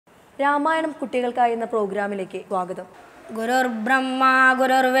രാമായണം കുട്ടികൾക്കായി എന്ന പ്രോഗ്രാമിലേക്ക് സ്വാഗതം. ഗുരുർ ബ്രഹ്മ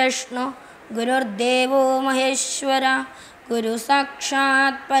ഗുരുർ വിഷ്ണു ഗുരുർദേവോ മഹേശ്വര ഗുരു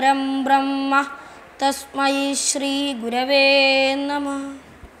സാക്ഷാത് പരം ബ്രഹ്മ തസ്മൈ ശ്രീ ഗുരവേ നമഃ.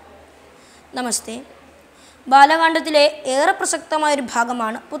 നമസ്തേ. ബാലകാണ്ഡത്തിലെ ഏറെ പ്രസക്തമായൊരു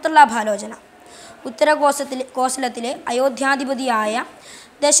ഭാഗമാണ് പുത്രലാഭാലോചന. ഉത്തരകോസലത്തിലെ അയോധ്യാധിപതിയായ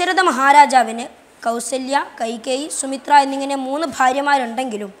ദശരഥ മഹാരാജാവിന് കൗസല്യ, കൈകേയി, സുമിത്ര എന്നിങ്ങനെ 3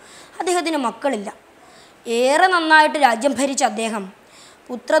 ഭാര്യമാരുണ്ടെങ്കിലും അദ്ദേഹത്തിന് മക്കളില്ല. ഏറെ നന്നായിട്ട് രാജ്യം ഭരിച്ച അദ്ദേഹം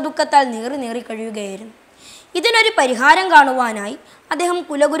പുത്രദുഃഖത്താൽ നീറി കഴിയുകയായിരുന്നു. ഇതിനൊരു പരിഹാരം കാണുവാനായി അദ്ദേഹം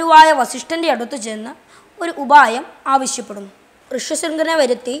കുലഗുരുവായ വസിഷ്ഠൻ്റെ അടുത്ത് ചെന്ന് ഒരു ഉപായം ആവശ്യപ്പെടുന്നു. ഋഷ്യശൃംഖനെ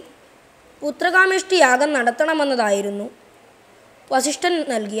വരുത്തി പുത്രകാമേഷ്ടി യാഗം നടത്തണമെന്നതായിരുന്നു വസിഷ്ഠൻ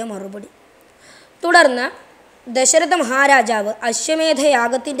നൽകിയ മറുപടി. തുടർന്ന് ദശരഥ മഹാരാജാവ്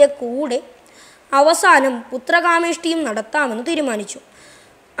അശ്വമേധയാഗത്തിൻ്റെ കൂടെ അവസാനം പുത്രകാമേഷ്ടിയും നടത്താമെന്ന് തീരുമാനിച്ചു.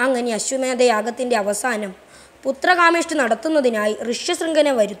 അങ്ങനെ അശ്വമേധയാഗത്തിൻ്റെ അവസാനം പുത്രകാമേഷ്ടി നടത്തുന്നതിനായി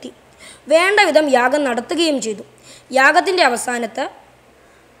ഋഷ്യശൃംഖനെ വരുത്തി വേണ്ട വിധം യാഗം നടത്തുകയും ചെയ്തു. യാഗത്തിൻ്റെ അവസാനത്ത്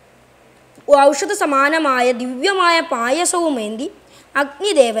ഔഷധ സമാനമായ ദിവ്യമായ പായസവുമേന്തി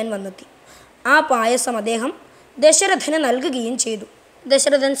അഗ്നിദേവൻ വന്നെത്തി. ആ പായസം അദ്ദേഹം ദശരഥന് നൽകുകയും ചെയ്തു.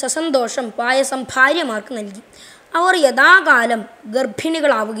 ദശരഥൻ സസന്തോഷം പായസം ഭാര്യമാർക്ക് നൽകി. അവർ യഥാകാലം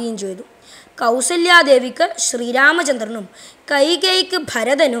ഗർഭിണികളാവുകയും ചെയ്തു. കൗസല്യാദേവിക്ക് ശ്രീരാമചന്ദ്രനും, കൈകേയിക്ക്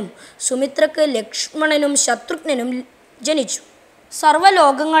ഭരതനും, സുമിത്രക്ക് ലക്ഷ്മണനും ശത്രുഘ്നനും ജനിച്ചു.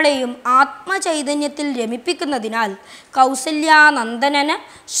 സർവ്വലോകങ്ങളെയും ആത്മചൈതന്യത്തിൽ രമിപ്പിക്കുന്നതിനാൽ കൗസല്യാനന്ദനന്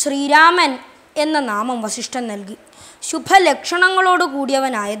ശ്രീരാമൻ എന്ന നാമം വസിഷ്ഠൻ നൽകി. ശുഭലക്ഷണങ്ങളോട്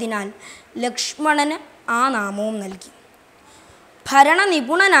കൂടിയവനായതിനാൽ ലക്ഷ്മണന് ആ നാമവും നൽകി.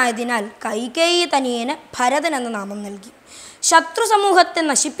 ഭരണനിപുണനായതിനാൽ കൈകേയി തനിയന് ഭരതൻ എന്ന നാമം നൽകി. ശത്രു സമൂഹത്തെ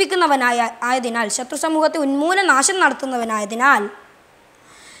ആയതിനാൽ ശത്രു സമൂഹത്തെ ഉന്മൂലനാശം നടത്തുന്നവനായതിനാൽ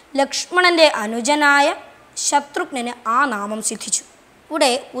ലക്ഷ്മണൻ്റെ അനുജനായ ശത്രുഘ്നന് ആ നാമം സിദ്ധിച്ചു.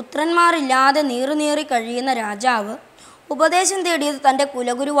 ഇവിടെ പുത്രന്മാരില്ലാതെ നീറി കഴിയുന്ന രാജാവ് ഉപദേശം തേടിയത് തൻ്റെ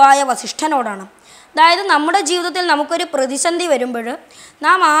കുലഗുരുവായ വസിഷ്ഠനോടാണ്. അതായത് നമ്മുടെ ജീവിതത്തിൽ നമുക്കൊരു പ്രതിസന്ധി വരുമ്പോൾ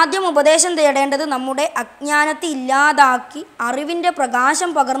നാം ആദ്യം ഉപദേശം തേടേണ്ടത് നമ്മുടെ അജ്ഞാനത്തെ ഇല്ലാതാക്കി അറിവിൻ്റെ പ്രകാശം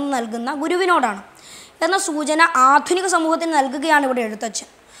പകർന്നു നൽകുന്ന ഗുരുവിനോടാണ് എന്ന സൂചന ആധുനിക സമൂഹത്തിന് നൽകുകയാണ് ഇവിടെ എഴുത്തച്ഛൻ.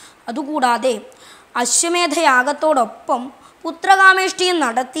 അതുകൂടാതെ അശ്വമേധയാഗത്തോടൊപ്പം പുത്രകാമേഷ്ടിയും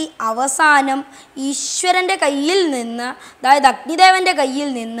നടത്തി അവസാനം ഈശ്വരൻ്റെ കയ്യിൽ നിന്ന്, അതായത് അഗ്നിദേവൻ്റെ കയ്യിൽ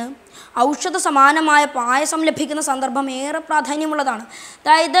നിന്ന് ഔഷധ സമാനമായ പായസം ലഭിക്കുന്ന സന്ദർഭം ഏറെ പ്രാധാന്യമുള്ളതാണ്.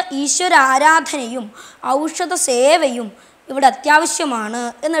 അതായത് ഈശ്വര ആരാധനയും ഔഷധ സേവയും ഇവിടെ അത്യാവശ്യമാണ്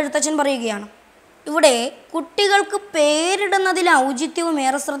എന്ന് എഴുത്തച്ഛൻ പറയുകയാണ്. ഇവിടെ കുട്ടികൾക്ക് പേരിടുന്നതിൽ ഔചിത്യവും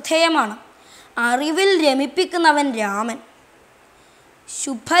ഏറെ ശ്രദ്ധേയമാണ്. അറിവിൽ രമിപ്പിക്കുന്നവൻ രാമൻ,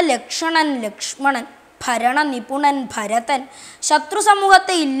 ശുഭലക്ഷണൻ ലക്ഷ്മണൻ, ഭരണനിപുണൻ ഭരതൻ, ശത്രു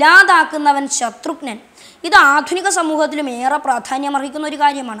സമൂഹത്തെ ഇല്ലാതാക്കുന്നവൻ ശത്രുഘ്നൻ. ഇത് ആധുനിക സമൂഹത്തിലും ഏറെ പ്രാധാന്യമർഹിക്കുന്ന ഒരു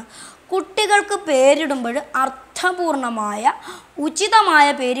കാര്യമാണ്. കുട്ടികൾക്ക് പേരിടുമ്പോൾ അർത്ഥപൂർണമായ ഉചിതമായ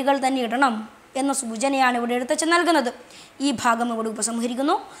പേരുകൾ തന്നെ ഇടണം എന്ന സൂചനയാണ് ഇവിടെ എഴുത്തച്ഛൻ നൽകുന്നത്. ഈ ഭാഗം ഇവിടെ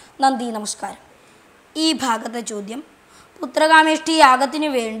ഉപസംഹരിക്കുന്നു. നന്ദി, നമസ്കാരം. ഈ ഭാഗത്തെ ചോദ്യം: പുത്രകാമേഷ്ടി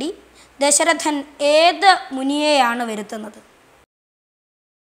യാഗത്തിനു വേണ്ടി ദശരഥൻ ഏത് മുനിയെയാണ് വരുത്തുന്നത്?